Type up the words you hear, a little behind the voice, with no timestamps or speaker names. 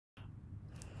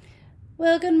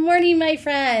Well, good morning, my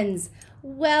friends.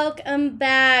 Welcome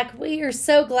back. We are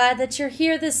so glad that you're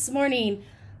here this morning.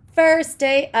 First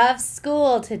day of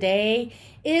school. Today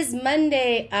is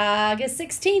Monday, August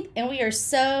 16th, and we are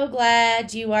so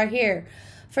glad you are here.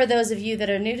 For those of you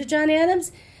that are new to John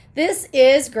Adams, this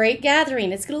is Great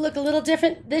Gathering. It's going to look a little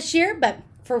different this year, but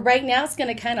for right now, it's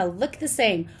going to kind of look the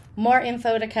same. More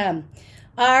info to come.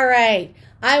 All right.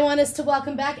 I want us to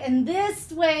welcome back. And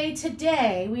this way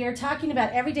today, we are talking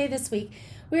about every day this week,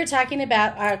 we are talking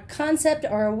about our concept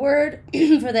or a word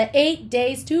for the 8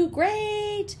 days to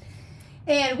great.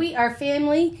 And we are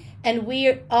family and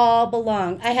we all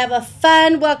belong. I have a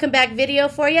fun welcome back video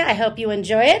for you. I hope you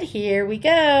enjoy it. Here we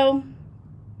go.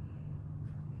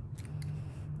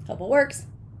 Hope it works.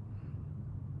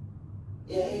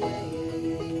 Yeah.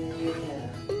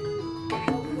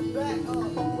 Welcome back.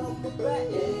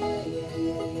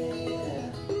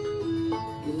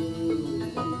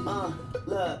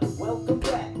 Welcome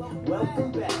back. Look,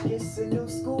 welcome back. It's a new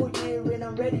school year and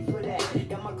I'm ready for that.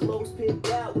 Got my clothes picked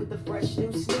out with the fresh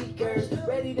new sneakers.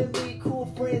 Ready to meet cool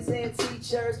friends and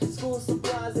teachers. School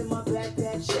supplies in my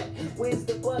backpack check. When's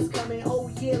the bus coming?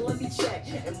 Oh yeah, let me check.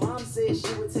 And mom said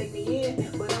she would take me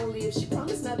in, but only if she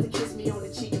promised not to kiss me on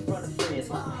the cheek in front of friends.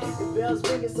 The bell's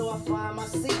ringing so I find my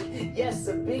seat. Yes,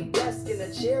 a big desk and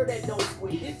a chair that don't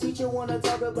squeak. Teacher wanna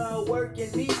talk about work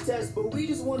and these tests, but we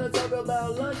just wanna talk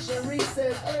about lunch and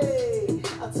recess. Hey,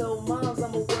 I told moms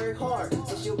I'ma work hard,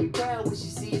 so she'll be proud when she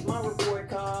sees my report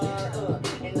card.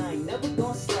 And I ain't never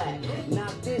gonna slack.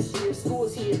 Not this year,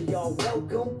 school's here, y'all.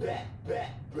 Welcome back.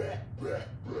 Welcome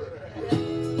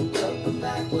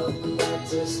back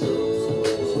to school.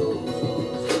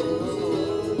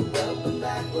 Welcome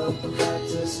back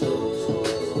to school.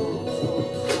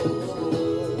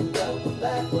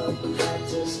 Welcome back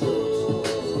to school.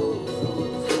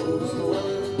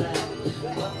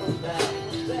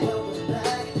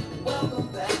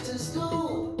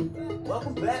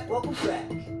 Welcome back.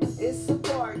 It's a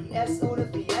party, es una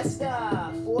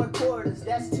fiesta. 4 quarters,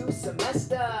 that's 2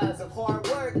 semesters of hard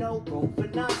work, no room for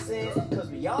nonsense.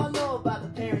 Cause we all know about the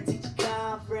parent-teacher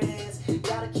conference.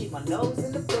 Gotta keep my nose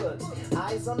in the books,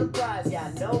 eyes on the prize,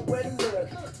 yeah, I know where to look.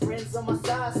 Friends on my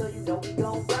side, so you know we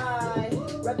gon' ride.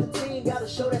 Rep the team, gotta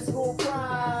show that school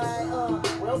pride.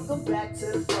 Welcome back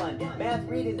to the fun. Math,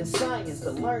 reading, and science,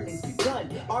 the learning's begun.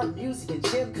 Art, music, and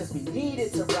gym, cause we need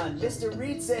it to run. Mr.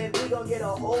 Reed said we gon' get a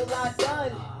whole lot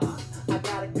done. I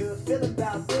got a good feeling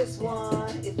about this one.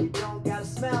 If you don't got a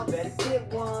smile, better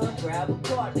get one. Grab a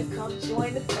partner, come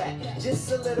join the pack.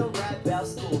 Just a little rap about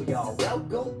school, y'all.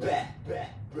 Welcome back.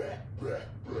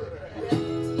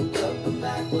 Welcome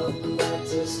back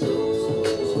to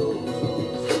school.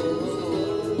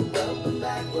 Welcome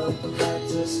back to school. Welcome back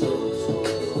to school.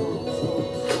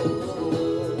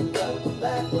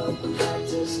 Welcome back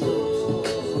to school.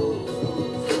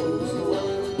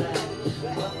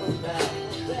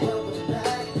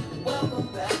 Welcome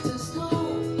back to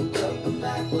school. Welcome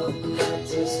back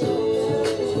to school.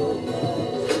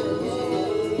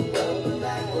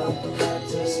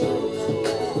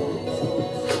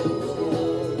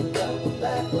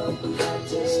 Welcome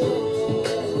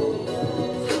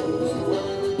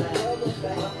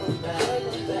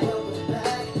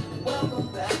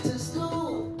back to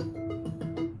school.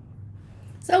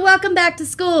 So welcome back to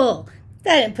school.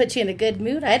 That didn't put you in a good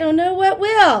mood. I don't know what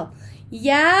will.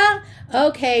 Yeah?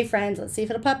 Okay, friends. Let's see if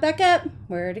it'll pop back up.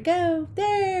 Where'd it go?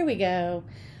 There we go.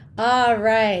 All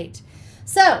right.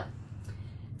 So,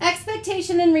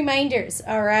 expectation and reminders.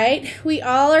 All right. We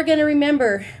all are going to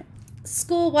remember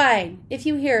school-wide. If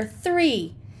you hear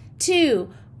 3,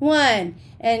 2, 1,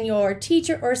 and your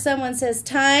teacher or someone says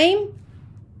time,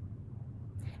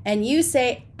 and you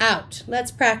say out.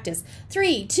 Let's practice.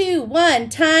 3, 2, 1,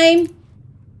 time.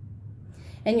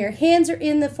 And your hands are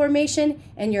in the formation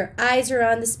and your eyes are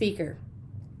on the speaker.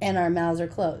 And our mouths are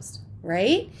closed,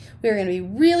 right? We're going to be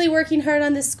really working hard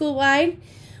on this school-wide.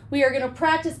 We are going to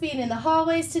practice being in the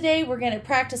hallways today. We're going to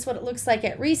practice what it looks like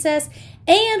at recess.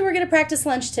 And we're going to practice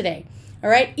lunch today. All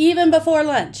right? Even before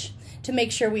lunch, to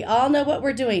make sure we all know what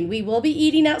we're doing. We will be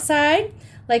eating outside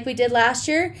like we did last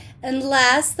year,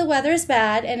 unless the weather is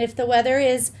bad. And if the weather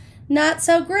is not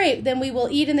so great, then we will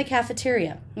eat in the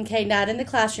cafeteria. Okay? Not in the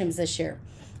classrooms this year.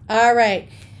 All right.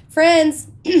 Friends,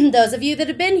 those of you that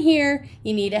have been here,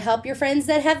 you need to help your friends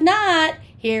that have not.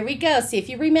 Here we go. See if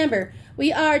you remember.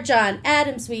 We are John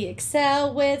Adams. We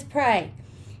excel with pride.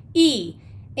 E,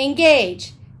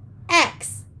 engage.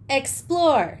 X,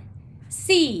 explore.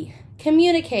 C,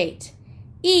 communicate.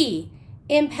 E,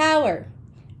 empower.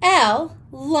 L,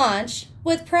 launch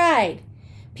with pride.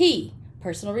 P,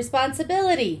 personal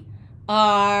responsibility.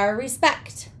 R,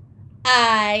 respect.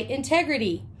 I,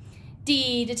 integrity.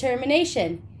 D,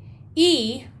 determination.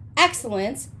 E,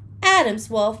 excellence. Adam's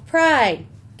Wolf, pride.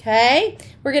 Okay?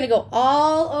 We're going to go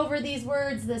all over these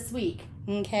words this week.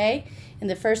 Okay? In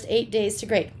the first 8 days to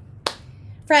grade.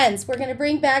 Friends, we're going to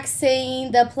bring back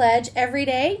saying the pledge every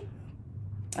day.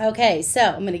 Okay, so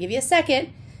I'm going to give you a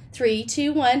second. 3,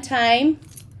 2, 1, time.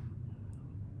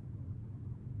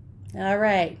 All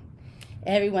right.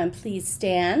 Everyone, please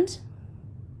stand.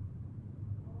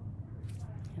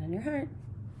 Hand on your heart.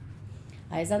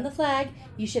 Eyes on the flag.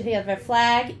 You should have a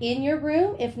flag in your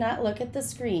room. If not, look at the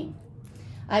screen.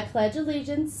 I pledge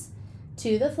allegiance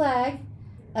to the flag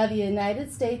of the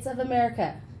United States of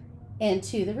America and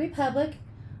to the republic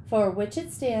for which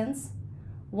it stands,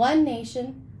 one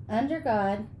nation, under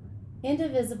God,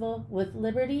 indivisible, with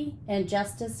liberty and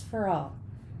justice for all.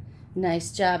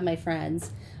 Nice job, my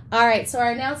friends. All right, so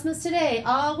our announcements today.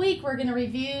 All week, we're going to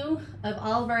review of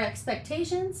all of our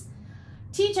expectations.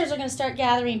 Teachers are going to start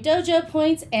gathering dojo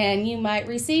points, and you might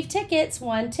receive tickets.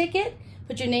 1 ticket,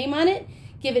 put your name on it,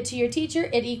 give it to your teacher.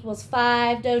 It equals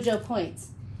 5 dojo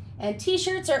points. And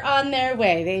t-shirts are on their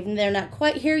way. They're not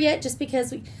quite here yet, just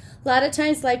because a lot of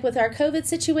times, like with our COVID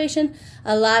situation,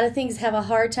 a lot of things have a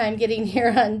hard time getting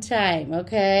here on time,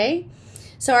 okay?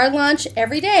 So our lunch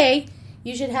every day,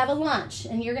 you should have a lunch,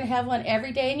 and you're going to have one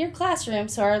every day in your classroom.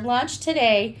 So our lunch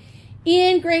today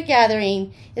in Great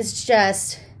Gathering is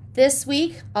just this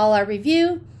week, all our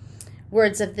review,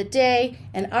 words of the day,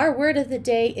 and our word of the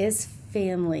day is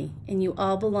family, and you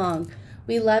all belong.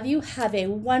 We love you. Have a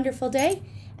wonderful day,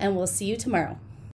 and we'll see you tomorrow.